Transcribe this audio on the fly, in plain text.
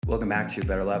Welcome back to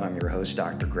Better Love. I'm your host,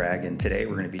 Dr. Greg, and today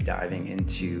we're going to be diving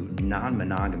into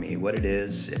non-monogamy, what it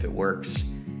is, if it works.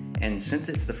 And since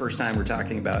it's the first time we're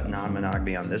talking about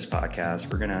non-monogamy on this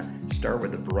podcast, we're going to start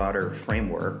with a broader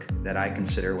framework that I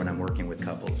consider when I'm working with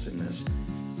couples in this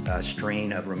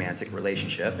strain of romantic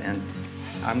relationship. And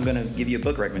I'm going to give you a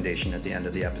book recommendation at the end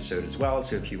of the episode as well.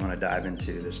 So if you want to dive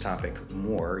into this topic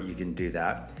more, you can do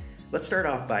that. Let's start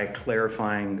off by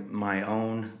clarifying my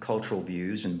own cultural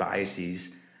views and biases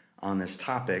on this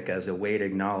topic as a way to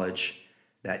acknowledge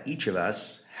that each of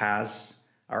us has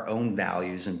our own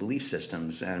values and belief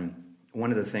systems. And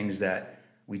one of the things that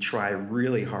we try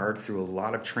really hard through a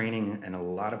lot of training and a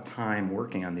lot of time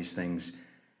working on these things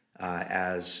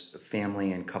as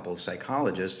family and couple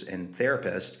psychologists and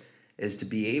therapists is to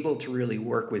be able to really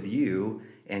work with you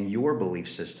and your belief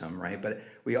system, right? But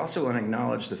we also want to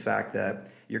acknowledge the fact that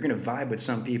you're going to vibe with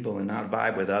some people and not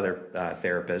vibe with other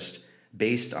therapists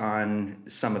based on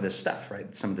some of this stuff,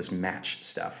 right? Some of this match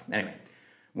stuff. Anyway,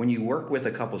 when you work with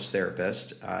a couples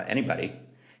therapist, anybody,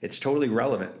 it's totally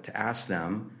relevant to ask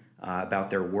them about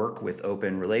their work with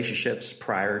open relationships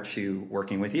prior to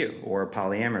working with you or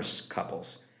polyamorous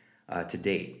couples to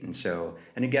date. And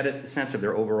to get a sense of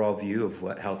their overall view of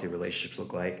what healthy relationships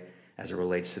look like as it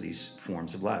relates to these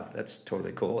forms of love. That's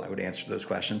totally cool. I would answer those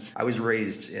questions. I was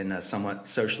raised in a somewhat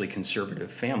socially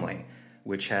conservative family,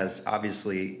 which has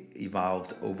obviously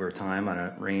evolved over time on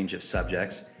a range of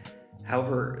subjects.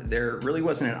 However, there really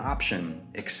wasn't an option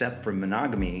except for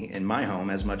monogamy in my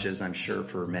home, as much as I'm sure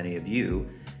for many of you.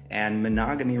 And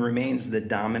monogamy remains the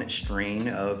dominant strain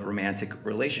of romantic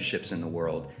relationships in the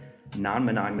world.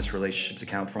 Non-monogamous relationships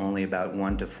account for only about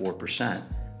 1% to 4%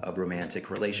 of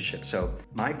romantic relationships. So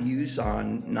my views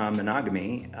on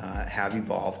non-monogamy have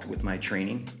evolved with my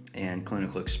training and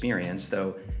clinical experience,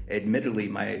 though admittedly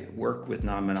my work with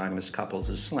non-monogamous couples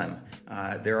is slim.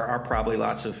 There are probably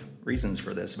lots of reasons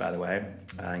for this, by the way,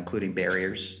 including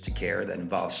barriers to care that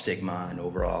involve stigma and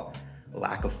overall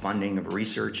lack of funding of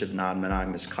research of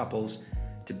non-monogamous couples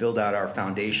to build out our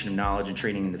foundation of knowledge and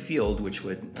training in the field, which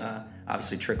would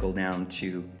obviously trickle down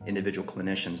to individual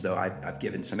clinicians, though I've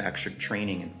given some extra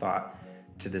training and thought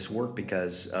to this work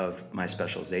because of my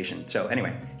specialization. So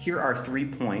anyway, here are 3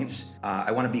 points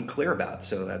I want to be clear about.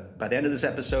 So by the end of this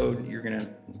episode, you're going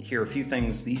to hear a few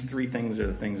things. These 3 things are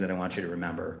the things that I want you to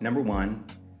remember. Number 1,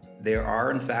 there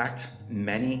are in fact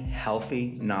many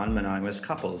healthy non-monogamous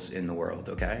couples in the world,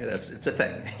 okay? It's a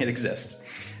thing. It exists.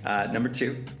 Number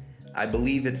 2, I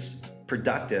believe it's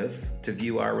productive to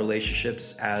view our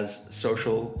relationships as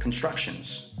social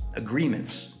constructions,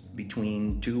 agreements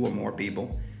between 2 or more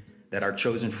people that are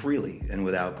chosen freely and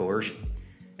without coercion.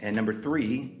 And number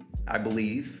 3, I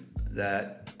believe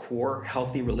that core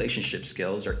healthy relationship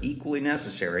skills are equally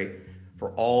necessary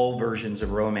for all versions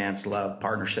of romance, love,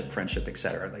 partnership, friendship,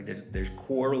 etc. Like there's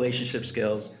core relationship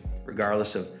skills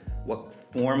regardless of what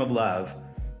form of love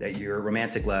that your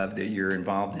romantic love that you're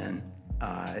involved in,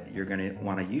 you're going to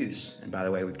want to use. And by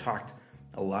the way, we've talked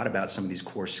a lot about some of these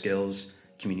core skills,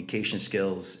 communication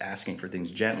skills, asking for things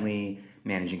gently,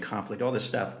 managing conflict, all this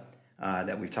stuff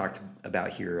that we've talked about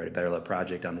here at A Better Love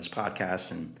Project on this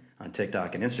podcast and on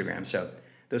TikTok and Instagram. So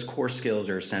those core skills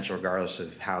are essential regardless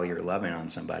of how you're loving on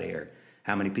somebody or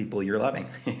how many people you're loving.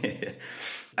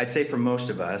 I'd say for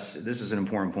most of us, this is an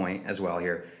important point as well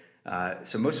here.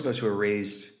 So most of us who are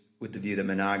raised with the view that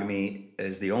monogamy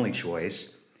is the only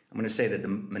choice, I'm going to say that the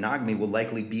monogamy will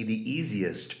likely be the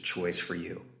easiest choice for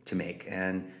you to make.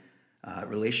 And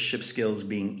relationship skills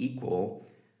being equal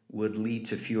would lead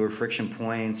to fewer friction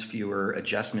points, fewer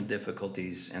adjustment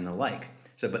difficulties, and the like.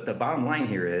 But the bottom line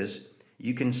here is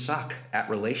you can suck at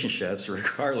relationships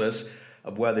regardless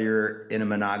of whether you're in a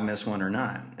monogamous one or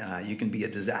not. You can be a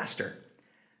disaster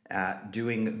at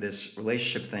doing this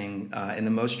relationship thing in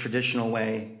the most traditional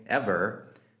way ever.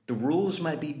 The rules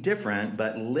might be different,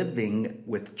 but living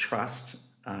with trust,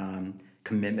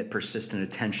 commitment, persistent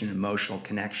attention, emotional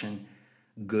connection,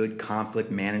 good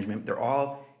conflict management, they're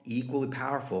all equally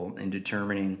powerful in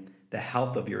determining the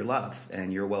health of your love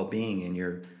and your well-being and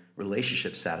your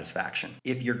relationship satisfaction.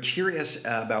 If you're curious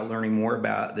about learning more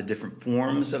about the different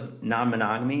forms of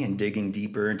non-monogamy and digging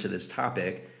deeper into this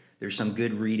topic, there's some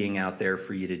good reading out there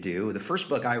for you to do. The first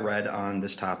book I read on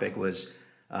this topic was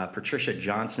Patricia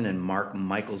Johnson and Mark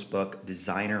Michael's book,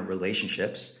 Designer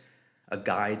Relationships, A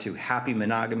Guide to Happy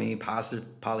Monogamy, Positive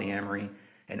Polyamory,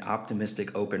 and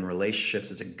Optimistic Open Relationships.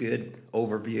 It's a good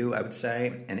overview, I would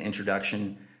say, an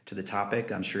introduction to the topic.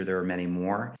 I'm sure there are many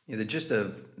more. The gist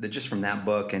from that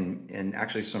book and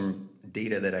actually some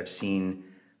data that I've seen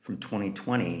from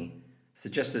 2020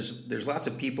 suggests there's lots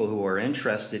of people who are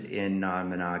interested in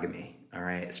non-monogamy. all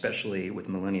right, especially with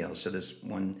millennials. So this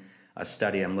one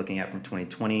study I'm looking at from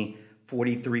 2020,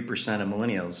 43% of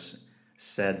millennials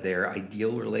said their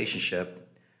ideal relationship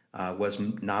was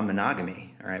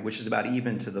non-monogamy, all right, which is about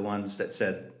even to the ones that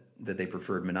said that they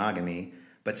preferred monogamy.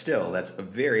 But still, that's a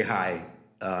very high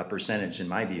percentage in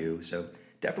my view. So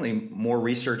definitely more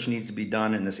research needs to be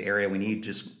done in this area. We need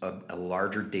just a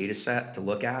larger data set to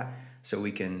look at so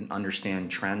we can understand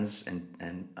trends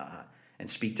and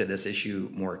speak to this issue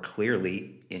more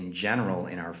clearly in general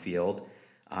in our field.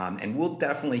 And we'll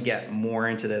definitely get more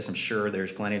into this. I'm sure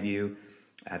there's plenty of you.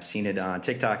 I've seen it on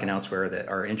TikTok and elsewhere that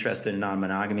are interested in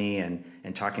non-monogamy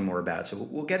and talking more about it. So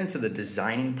we'll get into the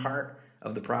designing part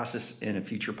of the process in a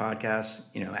future podcast.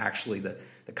 Actually the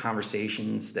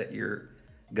conversations that you're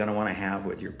going to want to have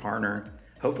with your partner.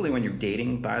 Hopefully when you're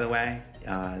dating, by the way,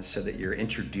 so that you're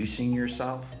introducing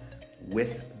yourself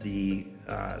with the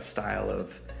style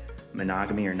of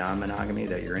monogamy or non-monogamy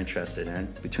that you're interested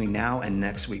in. Between now and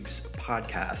next week's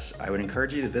podcast, I would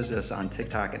encourage you to visit us on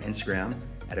TikTok and Instagram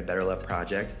at A Better Love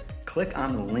Project. Click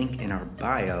on the link in our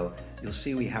bio. You'll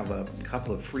see we have a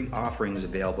couple of free offerings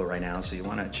available right now, so you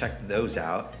want to check those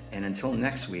out. And until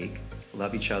next week,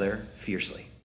 love each other fiercely.